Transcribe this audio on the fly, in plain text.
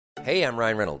Hey, I'm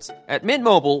Ryan Reynolds. At Mint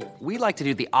Mobile, we like to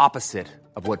do the opposite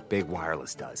of what Big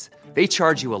Wireless does. They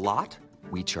charge you a lot,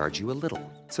 we charge you a little.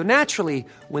 So naturally,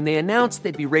 when they announced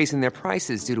they'd be raising their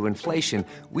prices due to inflation,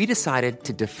 we decided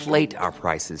to deflate our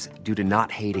prices due to not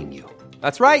hating you.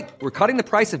 That's right. We're cutting the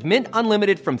price of Mint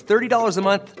Unlimited from $30 a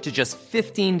month to just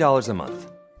 $15 a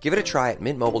month. Give it a try at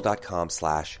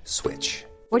mintmobile.com/switch.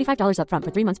 $45 up front for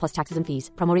 3 months plus taxes and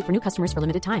fees. Promo rate for new customers for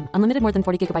limited time. Unlimited more than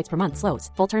 40 gigabytes per month. Slows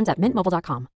full terms at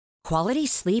mintmobile.com. Quality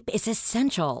sleep is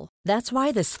essential. That's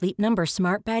why the Sleep Number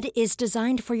Smart Bed is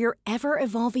designed for your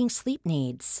ever-evolving sleep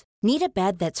needs. Need a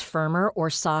bed that's firmer or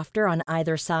softer on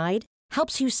either side?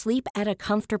 Helps you sleep at a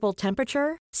comfortable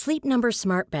temperature? Sleep Number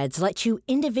Smart Beds let you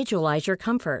individualize your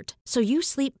comfort, so you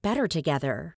sleep better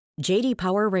together. J.D.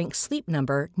 Power ranks Sleep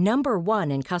Number number 1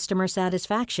 in customer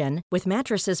satisfaction with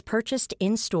mattresses purchased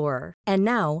in-store. And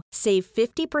now, save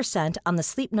 50% on the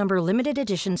Sleep Number Limited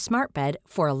Edition Smart Bed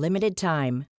for a limited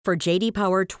time. For J.D.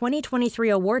 Power 2023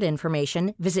 award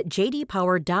information, visit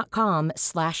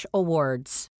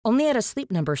jdpower.com/awards. Only at a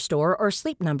Sleep Number store or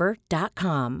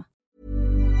sleepnumber.com.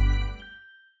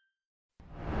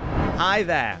 Hi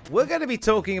there. We're going to be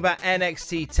talking about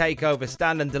NXT TakeOver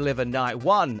Stand and Deliver Night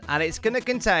 1, and it's going to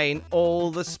contain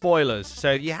all the spoilers.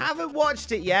 So if you haven't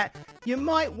watched it yet, you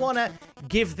might want to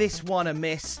give this one a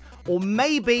miss, or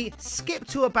maybe skip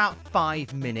to about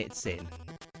 5 minutes in.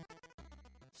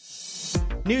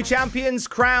 New champions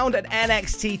crowned at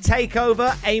NXT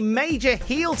TakeOver, a major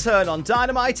heel turn on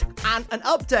Dynamite, and an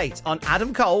update on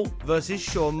Adam Cole versus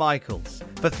Shawn Michaels.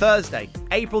 For Thursday,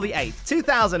 April the 8th,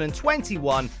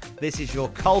 2021, this is your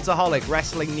Cultaholic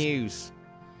Wrestling News.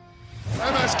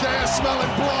 MSK is smelling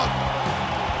blood.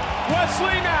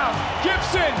 Wesley now.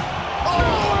 Gibson.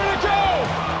 Nowhere to go.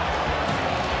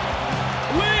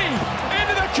 Lee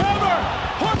into the cover.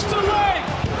 Hooks the leg.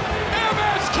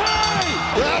 MSK.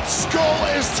 That skull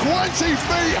is 20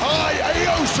 feet high.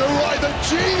 Io Shirai, the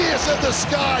genius of the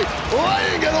sky,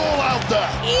 laying it all out there.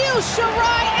 Io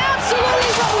Shirai absolutely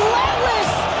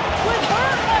relentless with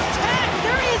her attack.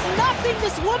 There is nothing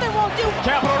this woman won't do.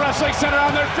 Capital Wrestling Center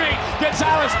on their feet.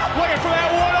 Gonzalez looking for that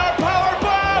one-arm power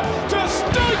bomb to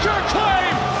stake her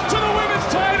claim to the women's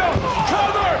title.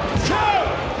 Cover. Count.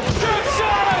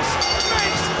 Gonzalez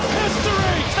makes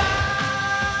history.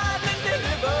 Stand and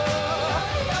deliver.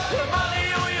 The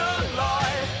money of your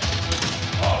life.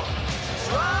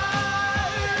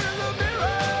 Try the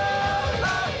mirror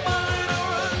like mine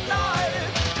or a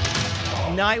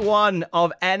knife. Night 1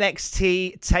 of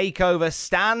NXT TakeOver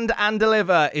Stand and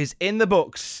Deliver is in the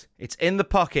books. It's in the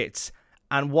pockets.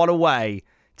 And what a way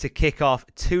to kick off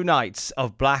 2 nights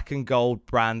of black and gold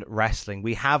brand wrestling.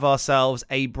 We have ourselves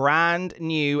a brand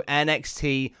new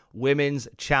NXT Women's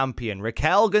Champion,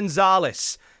 Raquel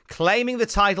Gonzalez, claiming the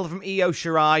title from Io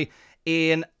Shirai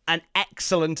in an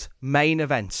excellent main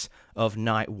event of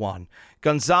Night 1.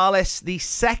 Gonzalez, the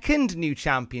second new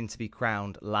champion to be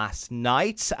crowned last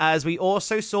night, as we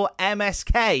also saw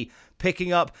MSK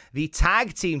picking up the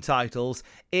tag team titles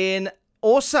in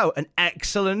also an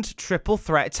excellent triple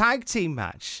threat tag team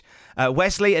match.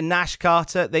 Wesley and Nash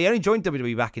Carter, they only joined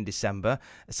WWE back in December,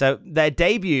 so their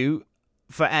debut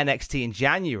for NXT in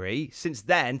January, since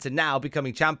then to now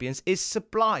becoming champions, is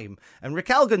sublime. And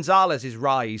Raquel Gonzalez's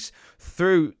rise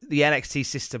through the NXT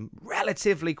system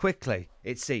relatively quickly,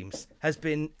 it seems, has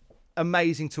been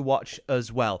amazing to watch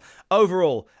as well.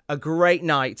 Overall, a great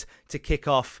night to kick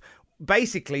off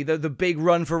basically the big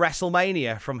run for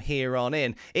WrestleMania from here on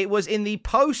in. It was in the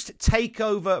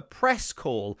post-takeover press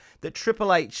call that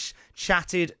Triple H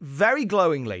chatted very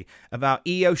glowingly about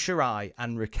Io Shirai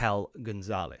and Raquel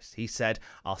Gonzalez. He said,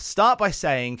 "I'll start by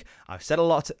saying I've said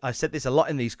this a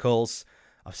lot in these calls.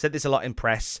 I've said this a lot in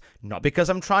press, not because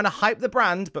I'm trying to hype the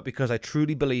brand, but because I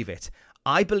truly believe it.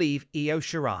 I believe Io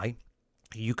Shirai,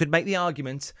 you could make the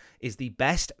argument, is the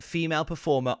best female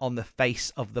performer on the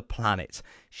face of the planet.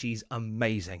 She's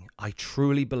amazing. I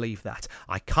truly believe that.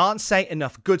 I can't say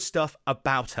enough good stuff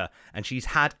about her, and she's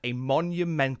had a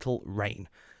monumental reign."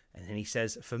 And then he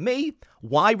says, "For me,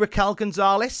 why Raquel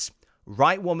Gonzalez?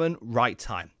 Right woman, right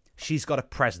time. She's got a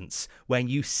presence. When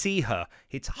you see her,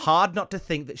 it's hard not to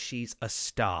think that she's a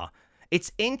star."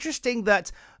 It's interesting that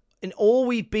in all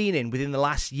we've been in within the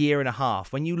last year and a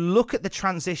half, when you look at the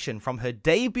transition from her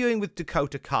debuting with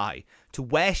Dakota Kai to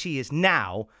where she is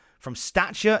now, from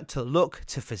stature to look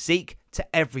to physique to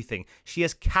everything, she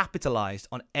has capitalized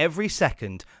on every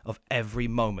second of every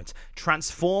moment,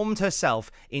 transformed herself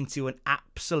into an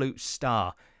absolute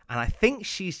star. And I think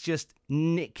she's just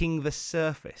nicking the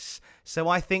surface. So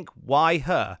I think, why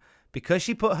her? Because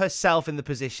she put herself in the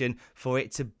position for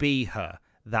it to be her,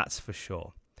 that's for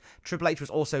sure. Triple H was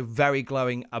also very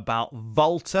glowing about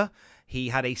Volta. He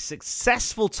had a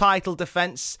successful title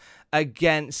defense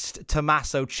against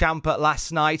Tommaso Ciampa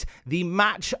last night. The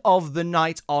match of the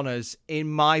night honors, in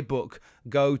my book,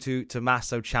 go to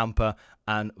Tommaso Ciampa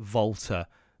and Volta.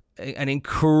 An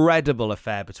incredible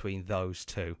affair between those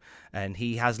two. And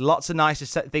he has lots of nice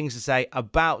things to say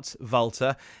about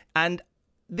Volta. And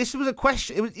this was a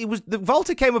question. It was the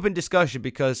Volta came up in discussion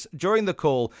because during the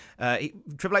call,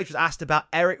 Triple H was asked about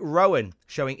Eric Rowan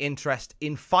showing interest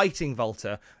in fighting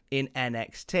Volta in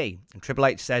NXT. And Triple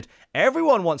H said,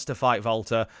 everyone wants to fight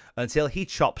Volta until he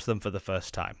chops them for the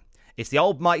first time. It's the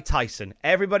old Mike Tyson.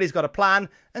 Everybody's got a plan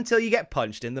until you get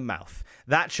punched in the mouth.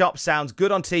 That chop sounds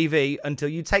good on TV until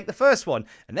you take the first one.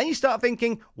 And then you start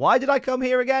thinking, why did I come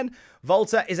here again?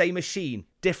 Volta is a machine.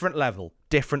 Different level,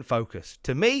 different focus.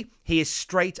 To me, he is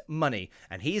straight money.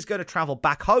 And he's going to travel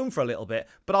back home for a little bit.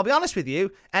 But I'll be honest with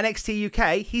you, NXT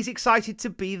UK, he's excited to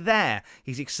be there.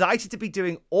 He's excited to be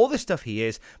doing all the stuff he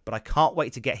is. But I can't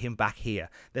wait to get him back here.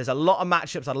 There's a lot of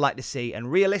matchups I'd like to see.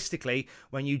 And realistically,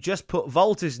 when you just put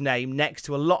Volta's name next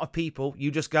to a lot of people,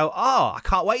 you just go, oh, I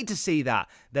can't wait to see that.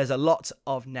 There's a lot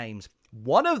of names.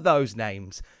 One of those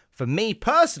names, for me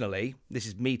personally, this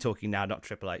is me talking now, not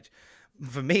Triple H.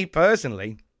 For me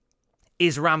personally,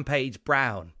 is Rampage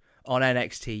Brown on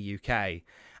NXT UK.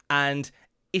 And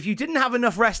if you didn't have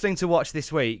enough wrestling to watch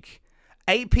this week,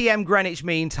 8 p.m. Greenwich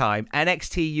Mean Time,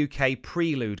 NXT UK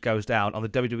Prelude goes down on the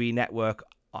WWE Network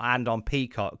and on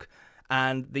Peacock.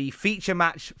 And the feature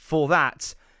match for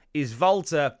that is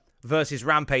Volta versus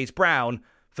Rampage Brown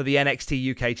for the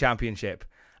NXT UK Championship.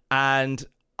 And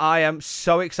I am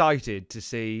so excited to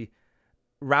see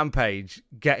Rampage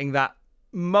getting that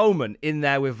moment in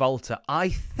there with Volta. I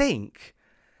think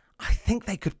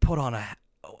they could put on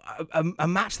a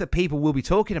match that people will be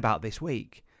talking about this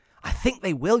week. I think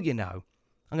they will, you know.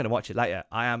 I'm going to watch it later.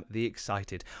 I am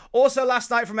excited. Also,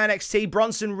 last night from NXT,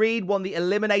 Bronson Reed won the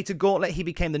Eliminator Gauntlet. He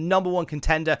became the #1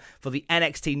 contender for the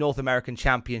NXT North American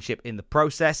Championship in the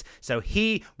process. So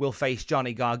he will face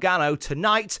Johnny Gargano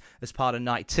tonight as part of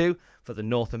Night 2 for the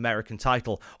North American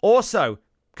title. Also,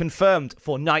 confirmed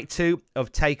for Night 2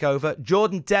 of TakeOver,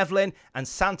 Jordan Devlin and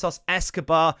Santos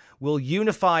Escobar will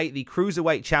unify the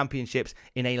Cruiserweight Championships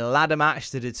in a ladder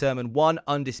match to determine one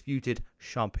undisputed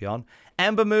champion.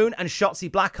 Ember Moon and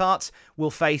Shotzi Blackheart will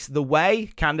face The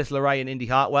Way, Candice LeRae and Indy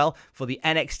Hartwell, for the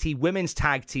NXT Women's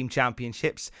Tag Team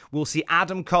Championships. We'll see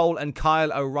Adam Cole and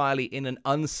Kyle O'Reilly in an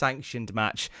unsanctioned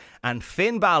match. And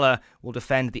Finn Balor will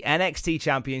defend the NXT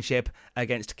Championship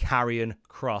against Karrion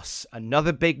Kross.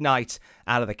 Another big night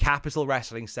out of the Capitol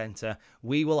Wrestling Center.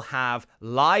 We will have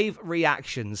live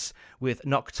reactions with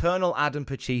Nocturnal Adam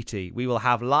Pacitti. We will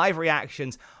have live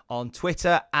reactions on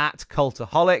Twitter at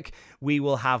Cultaholic. We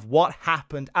will have what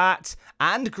happened at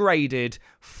and graded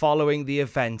following the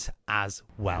event as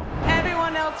well.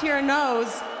 Everyone else here knows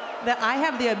that I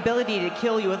have the ability to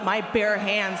kill you with my bare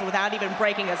hands without even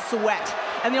breaking a sweat.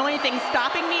 And the only thing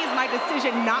stopping me is my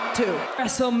decision not to.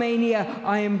 WrestleMania,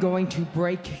 I am going to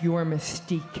break your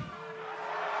mystique.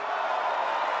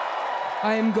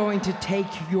 I am going to take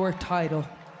your title.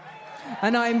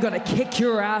 And I am going to kick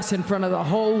your ass in front of the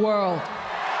whole world.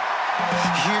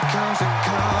 Here comes a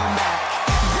comeback.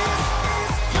 This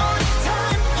is your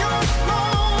time, your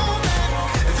moment.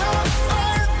 The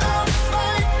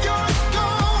fight, you're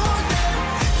golden.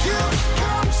 You've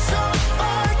come so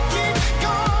far, keep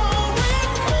going.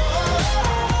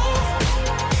 Oh,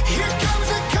 here comes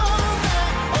a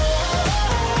comeback.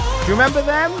 Oh. Do you remember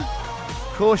them?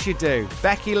 Of course you do.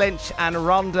 Becky Lynch and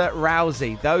Ronda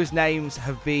Rousey. Those names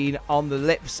have been on the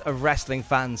lips of wrestling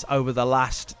fans over the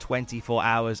last 24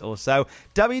 hours or so.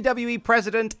 WWE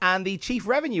President and the Chief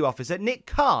Revenue Officer, Nick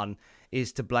Khan,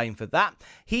 is to blame for that.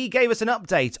 He gave us an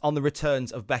update on the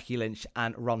returns of Becky Lynch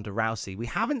and Ronda Rousey. We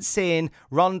haven't seen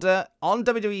Ronda on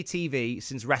WWE TV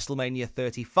since WrestleMania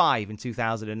 35 in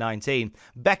 2019.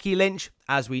 Becky Lynch,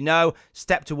 as we know,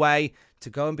 stepped away to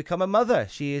go and become a mother.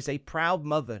 She is a proud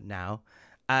mother now.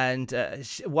 And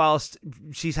whilst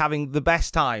she's having the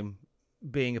best time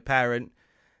being a parent,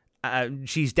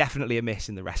 she's definitely a miss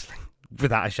in the wrestling,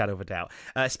 without a shadow of a doubt.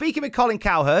 Speaking with Colin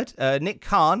Cowherd, Nick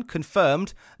Khan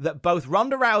confirmed that both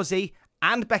Ronda Rousey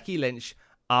and Becky Lynch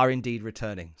are indeed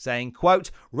returning, saying,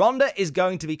 quote, Ronda is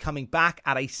going to be coming back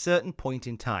at a certain point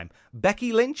in time.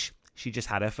 Becky Lynch, she just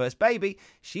had her first baby.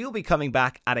 She'll be coming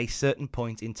back at a certain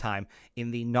point in time in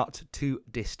the not too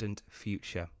distant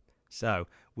future. So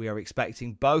we are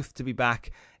expecting both to be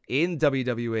back in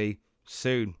WWE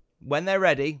soon, when they're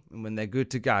ready and when they're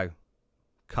good to go.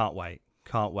 Can't wait.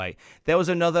 Can't wait. There was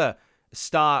another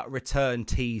star return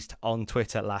teased on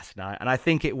Twitter last night, and I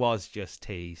think it was just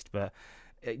teased, but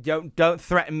Don't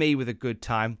threaten me with a good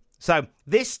time. So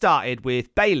this started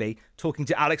with Bayley talking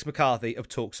to Alex McCarthy of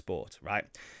TalkSport, right?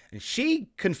 And she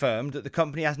confirmed that the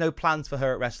company has no plans for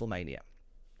her at WrestleMania.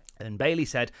 And Bayley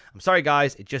said, I'm sorry,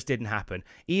 guys, it just didn't happen.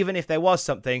 Even if there was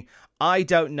something, I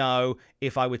don't know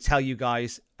if I would tell you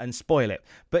guys and spoil it.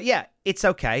 But yeah, it's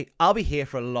okay. I'll be here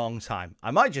for a long time.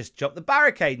 I might just jump the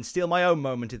barricade and steal my own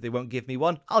moment if they won't give me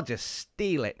one. I'll just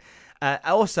steal it.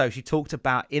 Also, she talked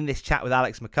about, in this chat with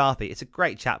Alex McCarthy, it's a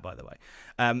great chat, by the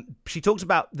way, she talked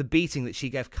about the beating that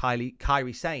she gave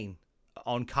Kairi Sane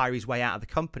on Kairi's way out of the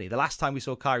company. The last time we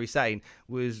saw Kairi Sane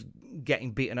was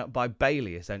getting beaten up by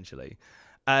Bayley, essentially.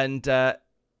 And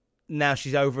now she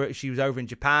was over in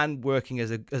Japan working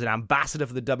as an ambassador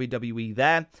for the WWE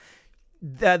there.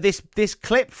 This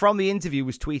clip from the interview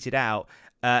was tweeted out,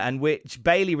 and which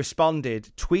Bayley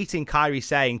responded, tweeting Kairi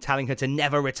Sane, telling her to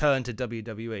never return to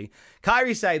WWE.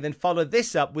 Kairi Sane then followed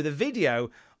this up with a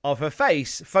video of her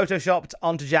face photoshopped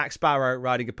onto Jack Sparrow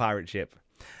riding a pirate ship.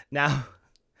 Now,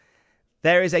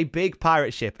 there is a big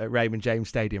pirate ship at Raymond James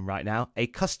Stadium right now, a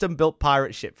custom-built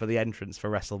pirate ship for the entrance for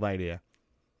WrestleMania.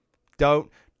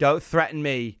 Don't threaten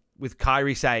me with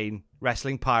Kairi Sane,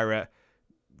 wrestling pirate,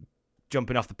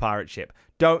 jumping off the pirate ship.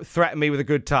 Don't threaten me with a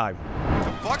good time.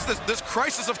 Fox, this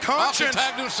crisis of conscience. Moxley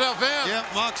tagged himself in. Yeah,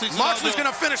 Moxley's going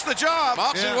to finish the job.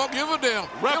 Moxley won't give a damn.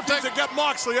 Ref needs to get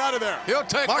Moxley out of there. He'll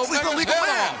take Moxley's the Omega's legal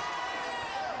head man. off.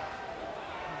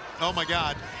 Oh, my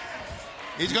God.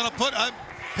 He's going to put a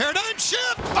paradigm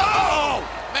shift. Oh!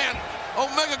 Man,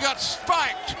 Omega got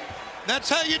spiked. That's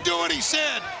how you do it, he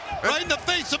said. Right in the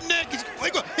face of Nick. He's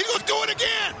going to do it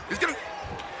again. He's going to...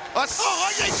 Come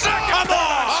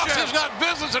on! Moxley's got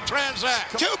business to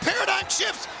transact. 2 paradigm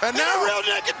shifts and now a real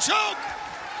naked choke.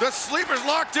 The sleeper's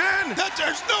locked in.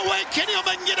 There's no way Kenny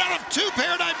Omega can get out of 2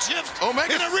 paradigm shifts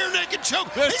Omega in a rear naked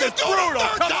choke. This is brutal.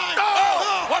 Third time.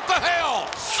 Oh, what the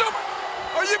hell?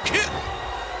 Are you kidding?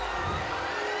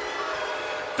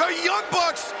 The Young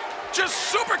Bucks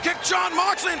just super kicked John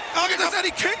Moxley. Look at this,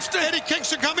 Eddie Kingston. Eddie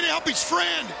Kingston coming to help his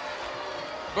friend.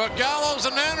 But Gallows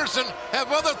and Anderson have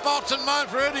other thoughts in mind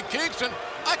for Eddie Kingston.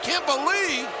 I can't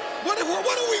believe. What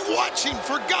are we watching,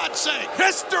 for God's sake?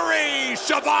 History,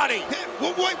 Shabani.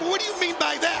 What do you mean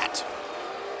by that?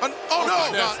 Oh,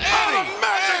 no. Eddie. The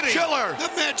Magic Killer.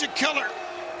 The Magic Killer.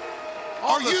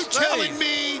 On Are the you stage.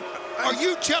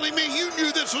 telling me you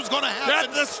knew this was going to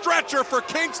happen? Get the stretcher for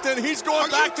Kingston. He's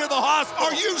going back to the hospital.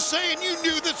 Are you saying you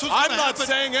knew this was going to happen? I'm not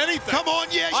saying anything. Come on,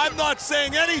 yeah. I'm not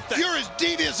saying anything. You're as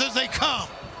devious as they come.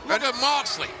 Look at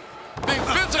Moxley being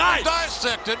physically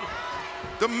dissected.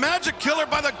 The Magic Killer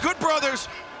by the Good Brothers.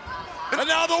 And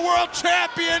now the world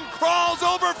champion crawls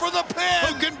over for the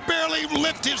pin. Who can barely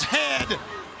lift his head.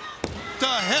 The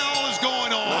hell is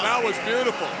going on? Well, that was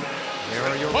beautiful.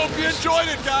 Hope you enjoyed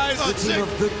it, guys. The team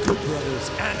of the Good Brothers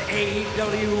and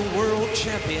AEW World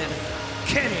Champion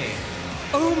Kenny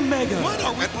Omega. What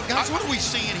are we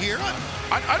seeing here?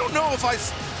 I don't know if I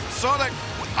saw that.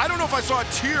 I don't know if I saw a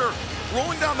tear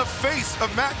rolling down the face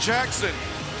of Matt Jackson.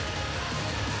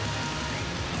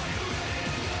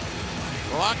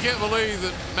 Well, I can't believe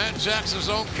that Matt Jackson's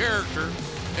own character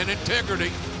and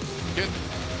integrity can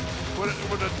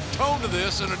would atone to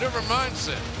this in a different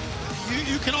mindset.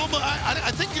 You can almost.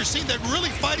 I think you're seeing that really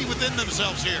fighting within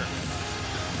themselves here.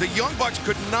 The Young Bucks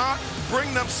could not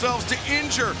bring themselves to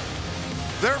injure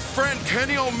their friend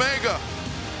Kenny Omega.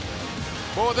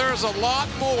 Boy, there's a lot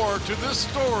more to this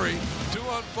story to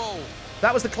unfold.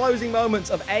 That was the closing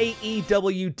moments of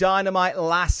AEW Dynamite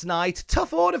last night.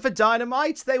 Tough order for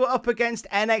Dynamite. They were up against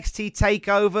NXT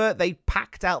TakeOver. They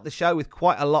packed out the show with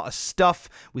quite a lot of stuff.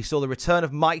 We saw the return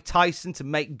of Mike Tyson to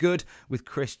make good with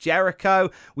Chris Jericho.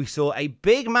 We saw a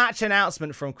big match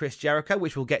announcement from Chris Jericho,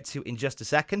 which we'll get to in just a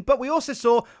second. But we also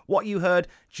saw what you heard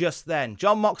just then.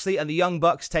 John Moxley and the Young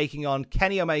Bucks taking on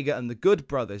Kenny Omega and the Good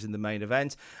Brothers in the main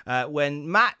event.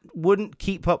 When Matt wouldn't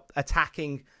keep up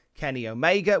attacking Kenny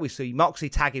Omega, we see Moxley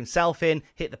tag himself in,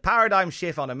 hit the paradigm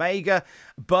shift on Omega,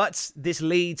 but this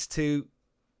leads to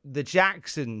the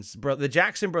Jackson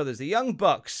brothers, the Young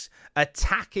Bucks,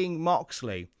 attacking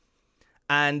Moxley,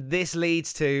 and this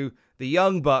leads to the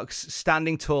Young Bucks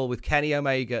standing tall with Kenny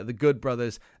Omega, the Good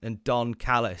Brothers, and Don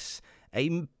Callis.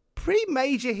 A pretty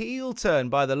major heel turn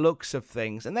by the looks of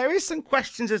things. And there is some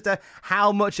questions as to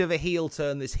how much of a heel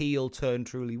turn this heel turn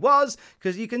truly was,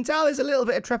 because you can tell there's a little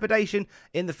bit of trepidation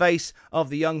in the face of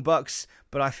the Young Bucks,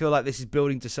 but I feel like this is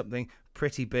building to something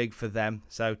pretty big for them.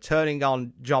 So turning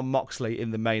on John Moxley in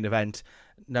the main event,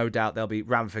 no doubt there'll be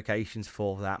ramifications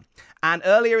for that. And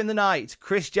earlier in the night,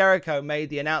 Chris Jericho made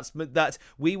the announcement that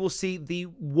we will see the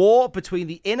war between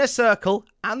the Inner Circle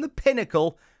and the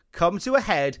Pinnacle come to a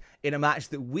head in a match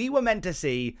that we were meant to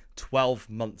see 12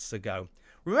 months ago.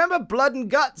 Remember Blood and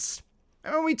Guts?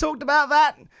 Remember we talked about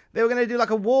that? They were going to do like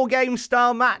a war game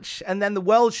style match, and then the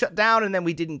world shut down, and then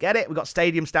we didn't get it. We got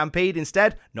Stadium Stampede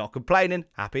instead. Not complaining.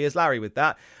 Happy as Larry with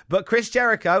that. But Chris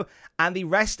Jericho and the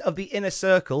rest of the Inner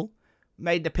Circle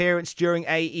made an appearance during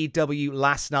AEW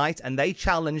last night, and they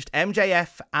challenged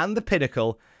MJF and the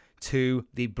Pinnacle to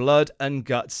the Blood and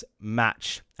Guts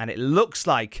match. And it looks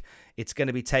like it's going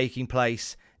to be taking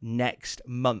place next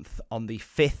month on the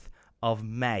 5th of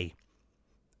May.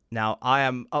 Now, I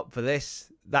am up for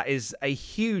this. That is a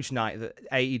huge night that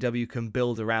AEW can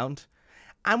build around.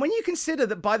 And when you consider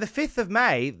that by the 5th of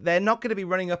May, they're not going to be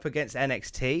running up against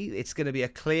NXT, it's going to be a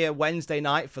clear Wednesday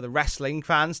night for the wrestling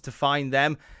fans to find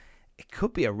them. It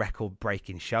could be a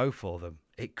record-breaking show for them.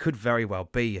 It could very well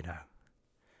be, you know.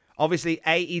 Obviously,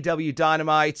 AEW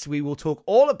Dynamite, we will talk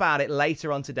all about it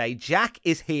later on today. Jack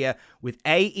is here with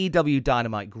AEW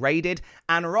Dynamite Graded,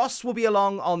 and Ross will be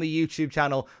along on the YouTube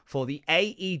channel for the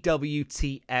AEW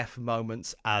TF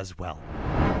moments as well.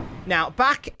 Now,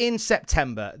 back in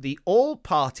September, the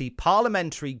All-Party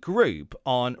Parliamentary Group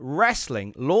on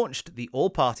Wrestling launched the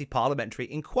All-Party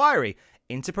Parliamentary Inquiry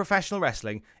into professional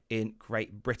wrestling in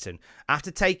Great Britain.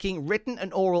 After taking written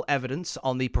and oral evidence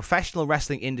on the professional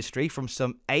wrestling industry from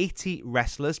some 80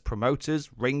 wrestlers, promoters,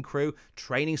 ring crew,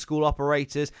 training school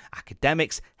operators,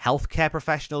 academics, healthcare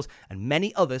professionals, and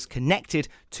many others connected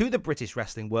to the British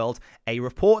wrestling world, a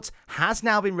report has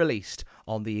now been released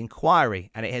on the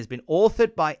inquiry, and it has been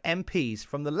authored by MPs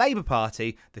from the Labour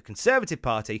Party, the Conservative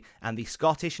Party, and the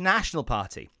Scottish National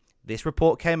Party. This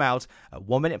report came out at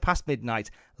 1 minute past midnight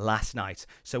last night.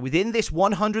 So within this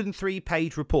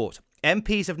 103-page report,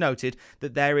 MPs have noted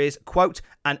that there is, quote,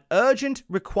 an urgent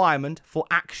requirement for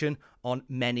action on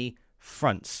many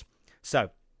fronts.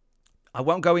 So I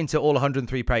won't go into all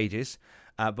 103 pages,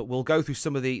 but we'll go through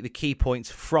some of the key points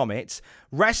from it.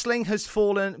 Wrestling has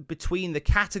fallen between the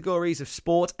categories of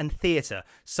sport and theatre,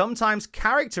 sometimes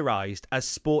characterised as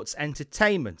sports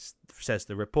entertainment, says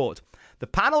the report. The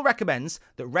panel recommends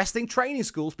that wrestling training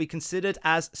schools be considered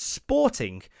as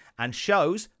sporting and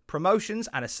shows, promotions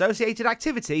and associated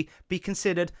activity be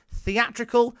considered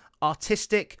theatrical,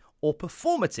 artistic or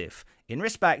performative in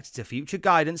respect to future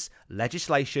guidance,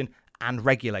 legislation and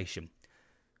regulation.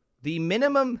 The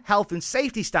minimum health and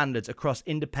safety standards across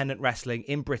independent wrestling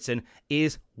in Britain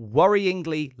is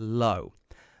worryingly low.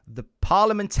 The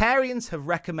parliamentarians have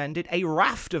recommended a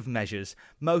raft of measures,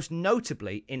 most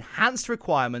notably enhanced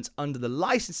requirements under the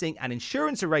licensing and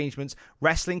insurance arrangements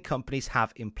wrestling companies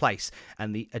have in place,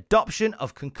 and the adoption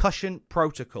of concussion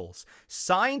protocols.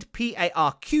 Signed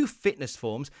PARQ fitness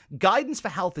forms, guidance for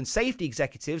health and safety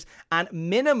executives, and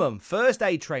minimum first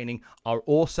aid training are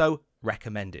also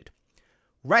recommended.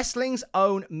 Wrestling's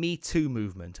own Me Too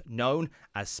movement, known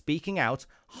as Speaking Out,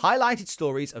 highlighted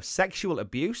stories of sexual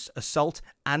abuse, assault,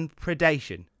 and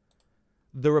predation.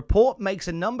 The report makes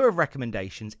a number of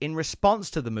recommendations in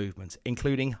response to the movement,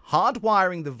 including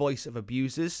hardwiring the voice of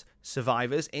abusers,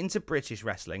 survivors into British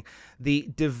wrestling, the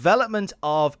development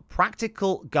of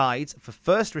practical guides for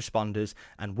first responders,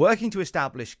 and working to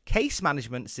establish case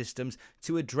management systems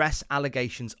to address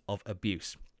allegations of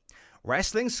abuse.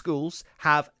 Wrestling schools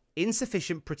have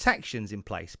insufficient protections in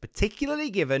place, particularly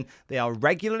given they are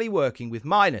regularly working with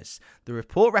minors. The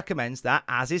report recommends that,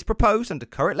 as is proposed under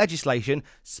current legislation,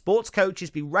 sports coaches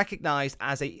be recognised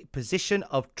as a position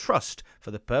of trust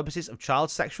for the purposes of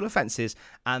child sexual offences,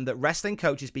 and that wrestling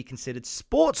coaches be considered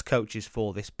sports coaches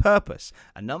for this purpose.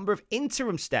 A number of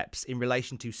interim steps in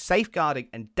relation to safeguarding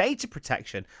and data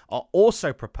protection are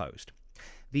also proposed.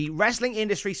 The wrestling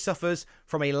industry suffers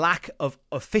from a lack of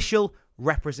official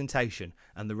representation,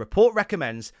 and the report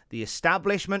recommends the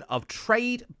establishment of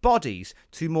trade bodies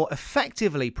to more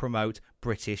effectively promote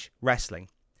British wrestling.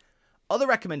 Other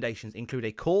recommendations include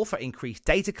a call for increased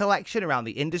data collection around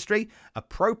the industry,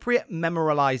 appropriate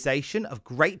memorialisation of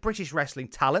great British wrestling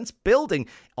talents, building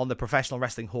on the Professional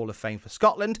Wrestling Hall of Fame for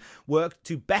Scotland, work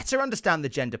to better understand the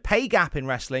gender pay gap in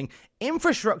wrestling,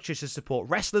 infrastructure to support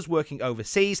wrestlers working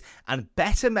overseas, and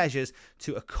better measures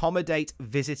to accommodate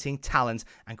visiting talent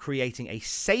and creating a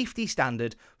safety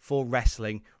standard for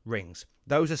wrestling rings.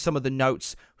 Those are some of the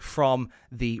notes from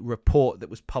the report that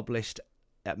was published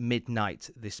at midnight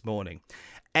this morning.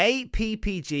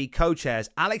 APPG co-chairs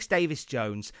Alex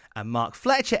Davis-Jones and Mark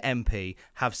Fletcher MP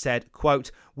have said,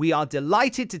 quote, "We are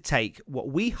delighted to take what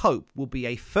we hope will be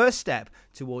a first step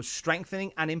towards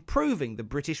strengthening and improving the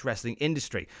British wrestling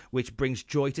industry, which brings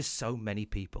joy to so many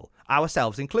people,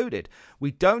 ourselves included. We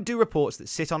don't do reports that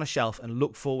sit on a shelf and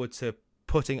look forward to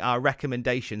putting our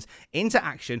recommendations into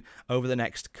action over the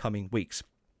next coming weeks."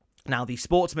 Now, the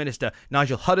sports minister,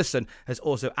 Nigel Hudson, has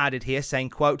also added here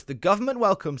saying, quote, "The government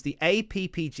welcomes the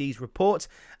APPG's report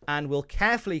and will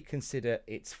carefully consider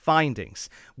its findings.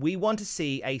 We want to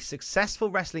see a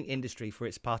successful wrestling industry for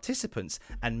its participants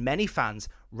and many fans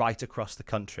right across the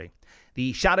country."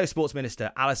 The Shadow Sports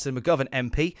Minister, Alison McGovern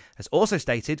MP, has also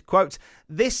stated, quote,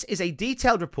 "This is a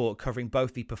detailed report covering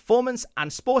both the performance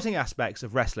and sporting aspects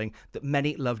of wrestling that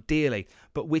many love dearly,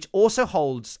 but which also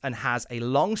holds and has a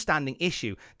long-standing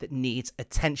issue that needs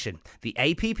attention. The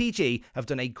APPG have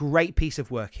done a great piece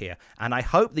of work here, and I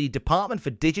hope the Department for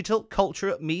Digital,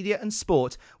 Culture, Media and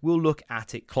Sport will look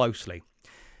at it closely."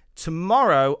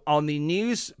 Tomorrow on the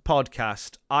news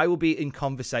podcast, I will be in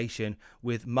conversation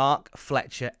with Mark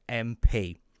Fletcher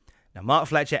MP. Now, Mark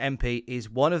Fletcher MP is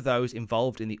one of those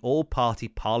involved in the all-party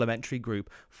parliamentary group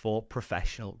for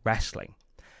professional wrestling.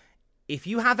 If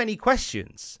you have any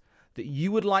questions that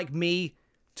you would like me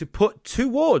to put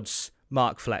towards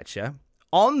Mark Fletcher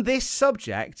on this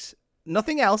subject,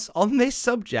 nothing else, on this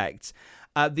subject,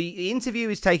 the interview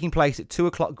is taking place at 2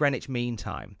 o'clock Greenwich Mean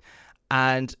Time.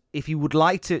 And if you would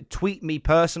like to tweet me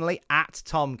personally at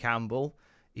Tom Campbell,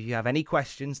 if you have any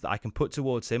questions that I can put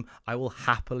towards him, I will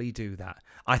happily do that.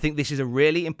 I think this is a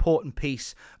really important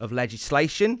piece of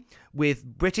legislation. With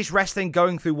British wrestling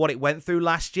going through what it went through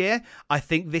last year, I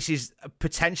think this is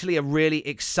potentially a really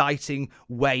exciting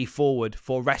way forward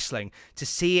for wrestling, to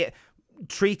see it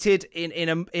treated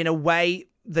in a way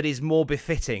that is more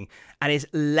befitting and is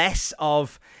less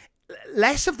of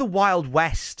the Wild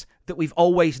West that we've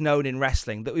always known in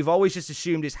wrestling, that we've always just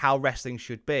assumed is how wrestling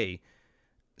should be.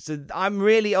 So I'm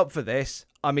really up for this.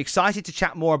 I'm excited to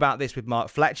chat more about this with Mark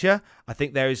Fletcher. I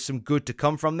think there is some good to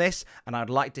come from this, and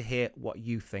I'd like to hear what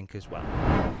you think as well.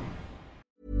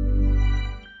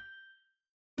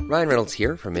 Ryan Reynolds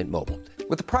here from Mint Mobile.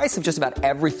 With the price of just about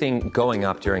everything going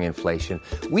up during inflation,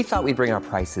 we thought we'd bring our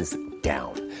prices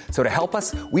down. So to help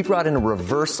us, we brought in a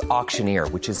reverse auctioneer,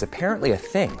 which is apparently a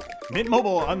thing. Mint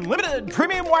Mobile Unlimited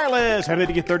Premium Wireless. How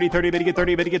to get 30, 30, bit to get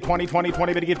 30, bit to get 20, 20,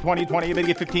 20, bit to get 20, 20, bit to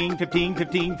get 15, 15,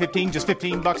 15, 15, just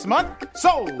 $15 a month?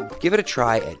 Sold! Give it a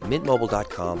try at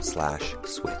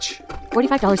mintmobile.com/switch.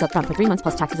 $45 up front for 3 months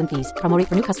plus taxes and fees. Promo rate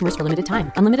for new customers for limited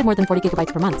time. Unlimited more than 40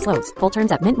 gigabytes per month. Slows full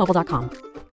terms at mintmobile.com.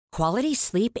 Quality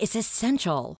sleep is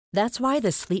essential. That's why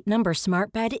the Sleep Number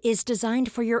Smart Bed is designed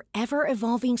for your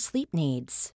ever-evolving sleep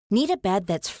needs. Need a bed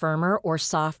that's firmer or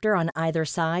softer on either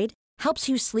side? Helps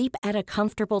you sleep at a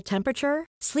comfortable temperature?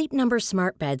 Sleep Number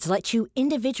Smart Beds let you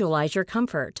individualize your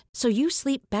comfort, so you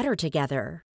sleep better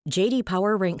together. J.D.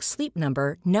 Power ranks Sleep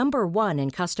Number number 1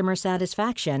 in customer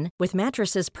satisfaction with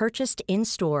mattresses purchased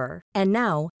in-store. And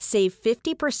now, save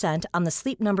 50% on the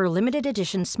Sleep Number Limited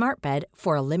Edition Smart Bed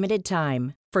for a limited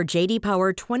time. For J.D.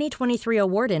 Power 2023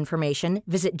 award information,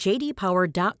 visit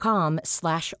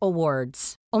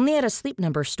jdpower.com/awards. Only at a Sleep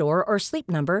Number store or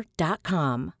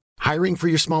sleepnumber.com. Hiring for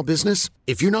your small business?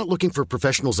 If you're not looking for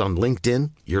professionals on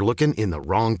LinkedIn, you're looking in the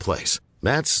wrong place.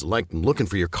 That's like looking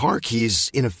for your car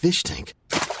keys in a fish tank.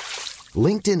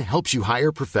 LinkedIn helps you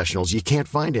hire professionals you can't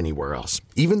find anywhere else,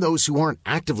 even those who aren't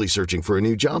actively searching for a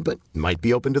new job but might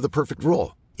be open to the perfect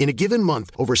role. In a given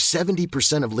month, over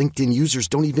 70% of LinkedIn users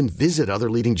don't even visit other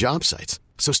leading job sites.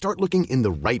 So start looking in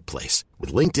the right place.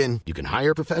 With LinkedIn, you can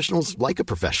hire professionals like a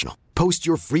professional. Post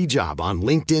your free job on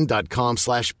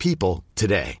linkedin.com/people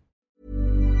today.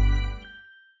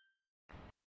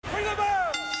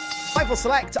 Fightful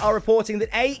Select are reporting that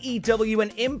AEW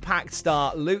and Impact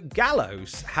star Luke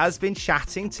Gallows has been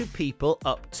chatting to people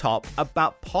up top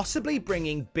about possibly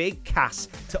bringing Big Cass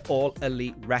to All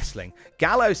Elite Wrestling.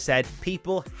 Gallows said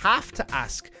people have to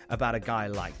ask about a guy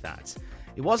like that.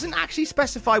 It wasn't actually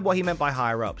specified what he meant by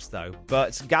higher-ups, though,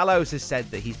 but Gallows has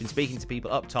said that he's been speaking to people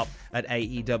up top at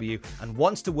AEW and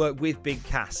wants to work with Big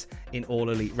Cass in All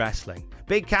Elite Wrestling.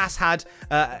 Big Cass had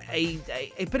a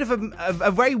bit of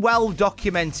a very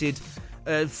well-documented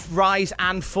rise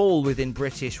and fall within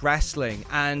British wrestling,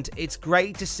 and it's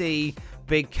great to see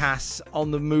Big Cass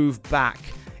on the move back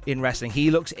in wrestling.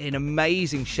 He looks in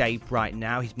amazing shape right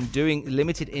now. He's been doing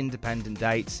limited independent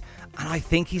dates, and I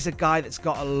think he's a guy that's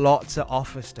got a lot to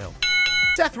offer still.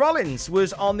 Seth Rollins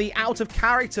was on the Out of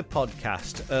Character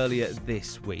podcast earlier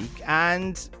this week,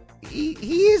 and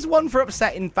he is one for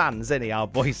upsetting fans, isn't he, our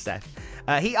boy Seth?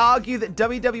 He argued that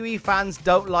WWE fans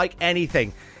don't like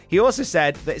anything. He also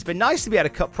said that it's been nice to be able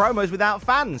to cut promos without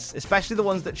fans, especially the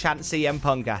ones that chant CM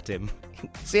Punk at him.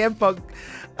 CM Punk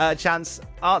chants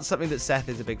aren't something that Seth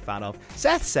is a big fan of.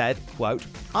 Seth said, quote,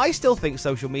 "I still think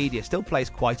social media still plays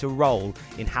quite a role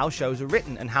in how shows are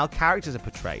written and how characters are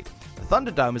portrayed. The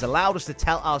Thunderdome has allowed us to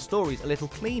tell our stories a little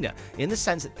cleaner, in the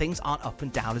sense that things aren't up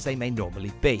and down as they may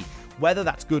normally be. Whether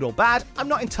that's good or bad, I'm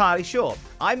not entirely sure.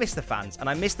 I miss the fans and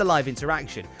I miss the live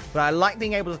interaction, but I like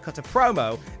being able to cut a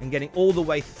promo and getting all the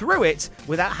way through it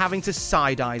without having to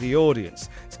side-eye the audience.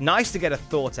 It's nice to get a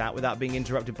thought out without being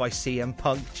interrupted by CM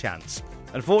Punk chants.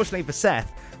 Unfortunately for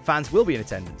Seth, fans will be in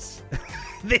attendance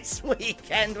this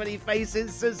weekend when he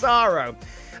faces Cesaro.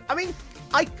 I mean,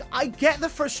 I get the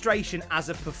frustration as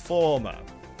a performer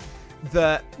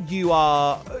that you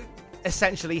are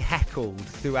essentially heckled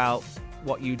throughout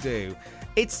what you do.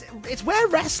 It's where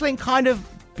wrestling kind of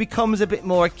becomes a bit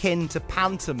more akin to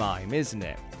pantomime, isn't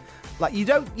it? Like,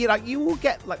 you will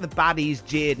get like the baddies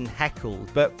jeered and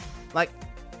heckled, but like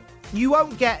you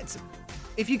won't get,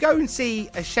 if you go and see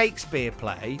a Shakespeare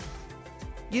play,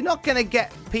 you're not going to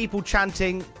get people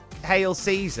chanting Hail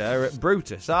Caesar at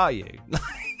Brutus, are you?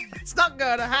 It's not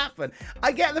going to happen.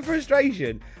 I get the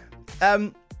frustration.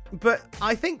 But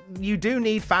I think you do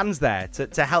need fans there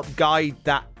to help guide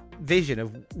that vision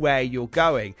of where you're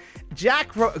going.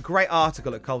 Jack wrote a great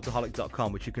article at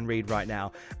Cultaholic.com, which you can read right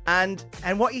now. And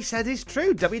what he said is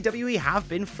true. WWE have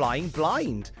been flying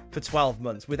blind for 12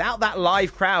 months. Without that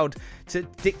live crowd to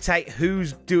dictate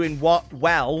who's doing what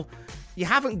well, you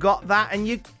haven't got that,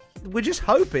 and we're just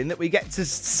hoping that we get to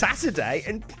Saturday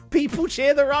and people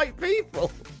cheer the right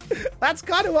people. That's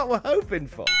kind of what we're hoping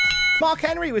for. Mark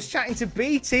Henry was chatting to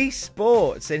BT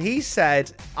Sports, and he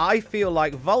said, I feel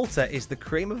like Volta is the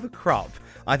cream of the crop.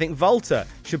 I think Volta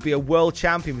should be a world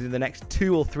champion within the next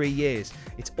 2 or 3 years.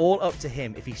 It's all up to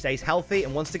him. If he stays healthy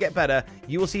and wants to get better,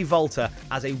 you will see Volta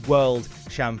as a world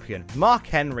champion. Mark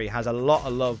Henry has a lot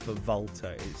of love for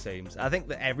Volta, it seems. I think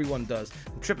that everyone does.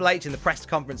 From Triple H in the press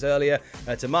conference earlier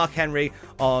to Mark Henry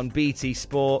on BT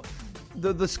Sport.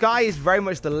 The sky is very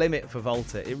much the limit for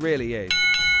Volta. It really is.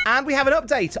 And we have an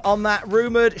update on that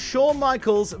rumoured Shawn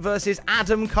Michaels versus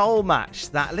Adam Cole match.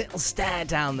 That little stare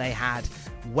down they had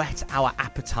whet our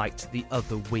appetite the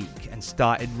other week and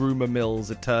started rumour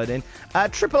mills a turning.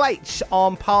 Triple H,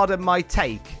 on Pardon My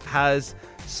Take, has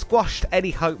squashed any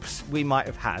hopes we might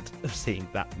have had of seeing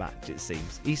that match, it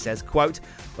seems. He says, quote,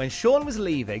 when Shawn was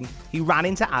leaving, he ran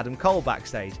into Adam Cole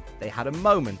backstage. They had a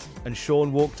moment and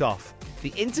Shawn walked off.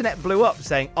 The internet blew up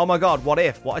saying, oh my god, what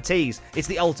if? What a tease. It's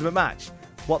the ultimate match.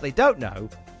 What they don't know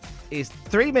is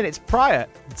 3 minutes prior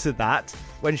to that,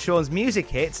 when Shawn's music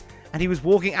hit and he was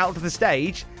walking out to the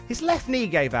stage, his left knee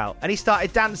gave out and he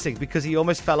started dancing because he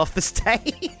almost fell off the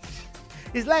stage.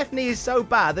 His left knee is so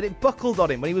bad that it buckled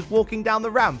on him when he was walking down the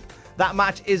ramp. That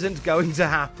match isn't going to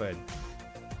happen.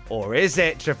 Or is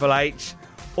it, Triple H?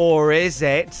 Or is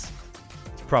it? It's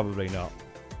probably not.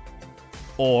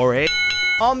 Or it...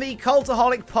 On the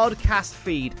Cultaholic podcast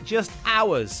feed, just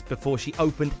hours before she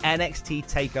opened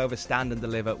NXT TakeOver Stand and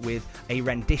Deliver with a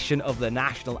rendition of the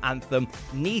national anthem,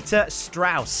 Nita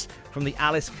Strauss from the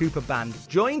Alice Cooper Band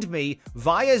joined me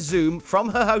via Zoom from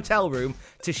her hotel room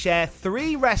to share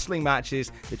 3 wrestling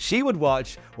matches that she would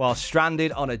watch while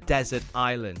stranded on a desert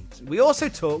island. We also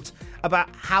talked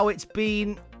about how it's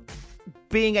been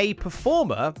being a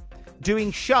performer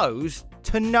doing shows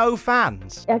to no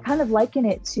fans. I kind of liken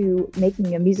it to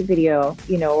making a music video,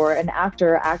 or an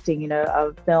actor acting,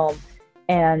 a film,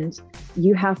 and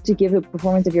you have to give a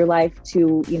performance of your life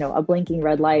to, a blinking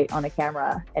red light on a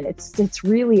camera, and it's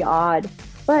really odd.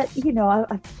 But,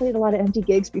 I've played a lot of empty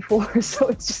gigs before, so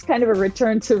it's just kind of a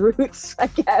return to roots, I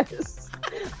guess.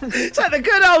 It's like the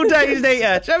good old days,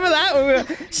 Nita. Remember that? When we were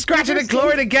scratching and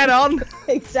clawing to get on?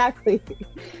 Exactly.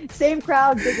 Same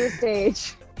crowd, bigger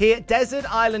stage. Hear Desert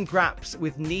Island Graps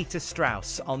with Nita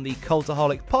Strauss on the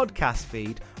Cultaholic podcast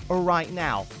feed right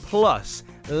now. Plus,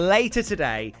 later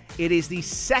today, it is the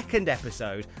second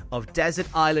episode of Desert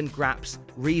Island Graps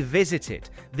Revisited.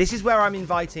 This is where I'm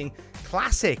inviting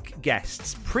classic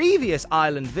guests, previous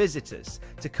island visitors,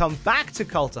 to come back to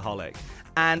Cultaholic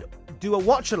and do a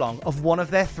watch-along of one of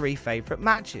their 3 favourite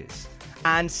matches.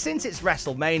 And since it's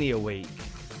WrestleMania week,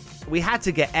 we had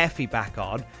to get Effie back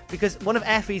on because one of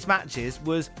Effie's matches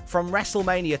was from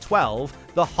WrestleMania 12,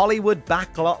 the Hollywood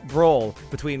Backlot Brawl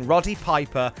between Roddy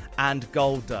Piper and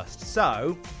Goldust.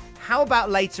 So, how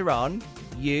about later on,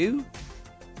 you,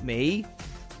 me,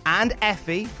 and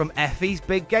Effie from Effie's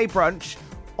Big Gay Brunch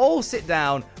all sit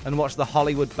down and watch the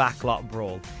Hollywood Backlot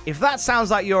Brawl. If that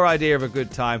sounds like your idea of a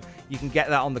good time, you can get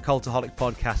that on the Cultaholic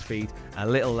podcast feed a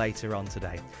little later on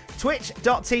today.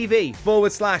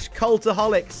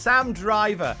 Twitch.tv/Cultaholic. Sam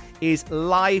Driver is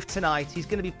live tonight. He's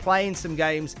going to be playing some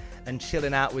games and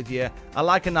chilling out with you. I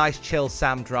like a nice chill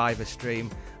Sam Driver stream.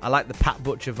 I like the Pat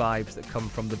Butcher vibes that come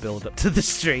from the build up to the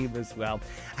stream as well.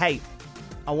 Hey,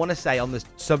 I want to say on the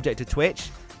subject of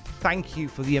Twitch, thank you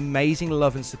for the amazing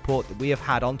love and support that we have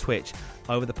had on Twitch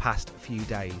over the past few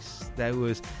days. There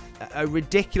was a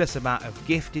ridiculous amount of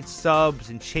gifted subs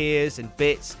and cheers and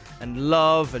bits and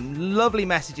love and lovely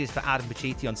messages for Adam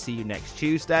Pacitti on See You Next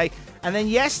Tuesday. And then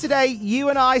yesterday, you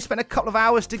and I spent a couple of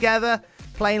hours together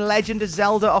playing Legend of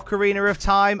Zelda Ocarina of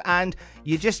Time, and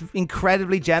you're just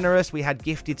incredibly generous. We had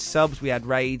gifted subs, we had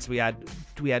raids, we had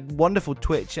wonderful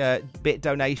Twitch bit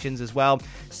donations as well.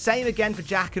 Same again for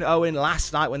Jack and Owen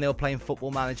last night when they were playing Football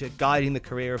Manager, guiding the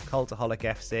career of Cultaholic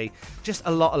FC. Just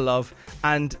a lot of love,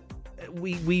 and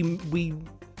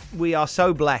we are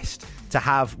so blessed to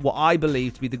have what I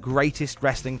believe to be the greatest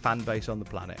wrestling fan base on the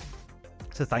planet.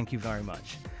 So thank you very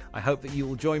much. I hope that you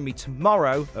will join me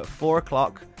tomorrow at 4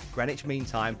 o'clock Greenwich Mean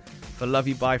Time for Love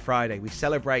You Bye Friday. We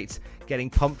celebrate getting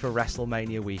pumped for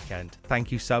WrestleMania weekend.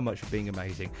 Thank you so much for being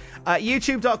amazing.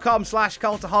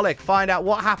 YouTube.com/Cultaholic. Find out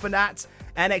what happened at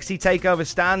NXT TakeOver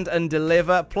Stand and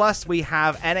Deliver. Plus, we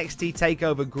have NXT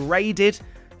TakeOver Graded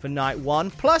for night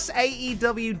 1, plus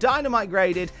AEW Dynamite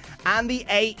Graded and the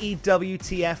AEW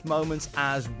TF moments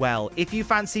as well. If you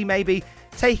fancy maybe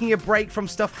taking a break from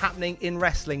stuff happening in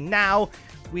wrestling now,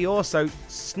 we also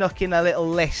snuck in a little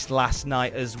list last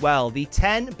night as well. The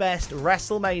 10 best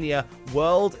WrestleMania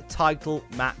World Title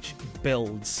Match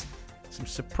builds. Some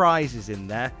surprises in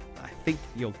there I think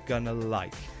you're gonna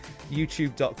like.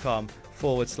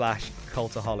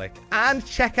 YouTube.com/Cultaholic. And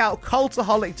check out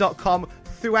Cultaholic.com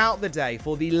throughout the day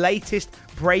for the latest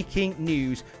breaking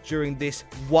news during this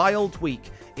wild week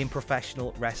in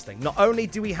professional wrestling. Not only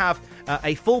do we have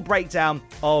a full breakdown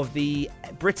of the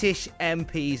British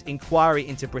MP's inquiry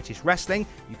into British wrestling,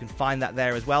 you can find that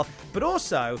there as well, but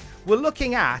also we're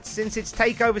looking at, since it's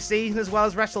TakeOver season as well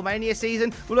as WrestleMania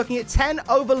season, we're looking at 10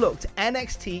 overlooked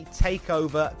NXT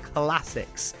TakeOver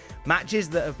classics. Matches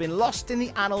that have been lost in the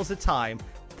annals of time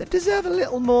that deserve a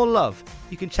little more love.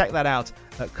 You can check that out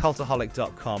at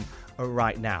Cultaholic.com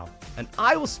right now. And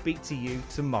I will speak to you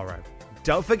tomorrow.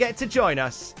 Don't forget to join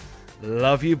us.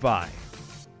 Love you, bye.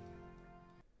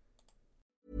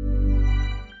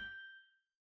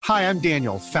 Hi, I'm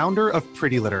Daniel, founder of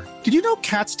Pretty Litter. Did you know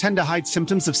cats tend to hide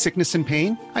symptoms of sickness and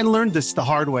pain? I learned this the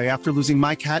hard way after losing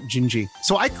my cat, Gingy.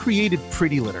 So I created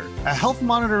Pretty Litter, a health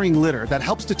monitoring litter that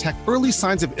helps detect early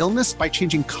signs of illness by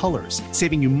changing colors,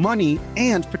 saving you money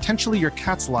and potentially your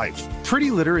cat's life.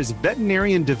 Pretty Litter is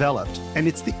veterinarian developed, and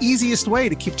it's the easiest way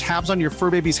to keep tabs on your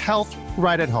fur baby's health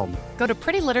right at home. Go to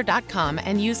prettylitter.com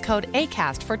and use code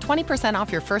ACAST for 20%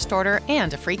 off your first order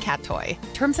and a free cat toy.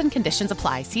 Terms and conditions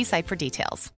apply. See site for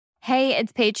details. Hey,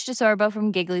 it's Paige DeSorbo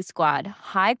from Giggly Squad.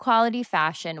 High quality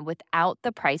fashion without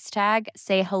the price tag.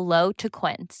 Say hello to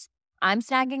Quince. I'm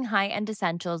snagging high-end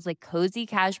essentials like cozy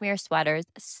cashmere sweaters,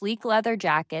 sleek leather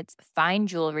jackets, fine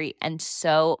jewelry, and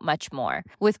so much more.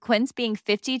 With Quince being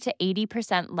 50 to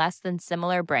 80% less than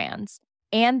similar brands.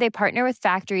 And they partner with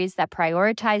factories that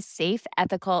prioritize safe,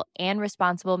 ethical, and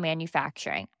responsible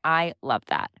manufacturing. I love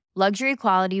that. Luxury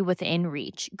quality within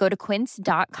reach. Go to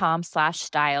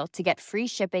quince.com/style to get free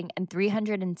shipping and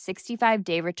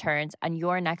 365-day returns on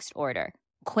your next order.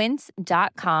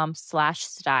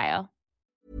 Quince.com/style.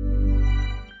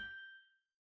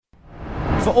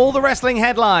 For all the wrestling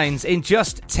headlines in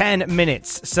just 10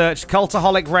 minutes, search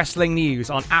Cultaholic Wrestling News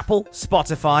on Apple,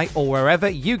 Spotify, or wherever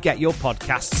you get your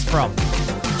podcasts from.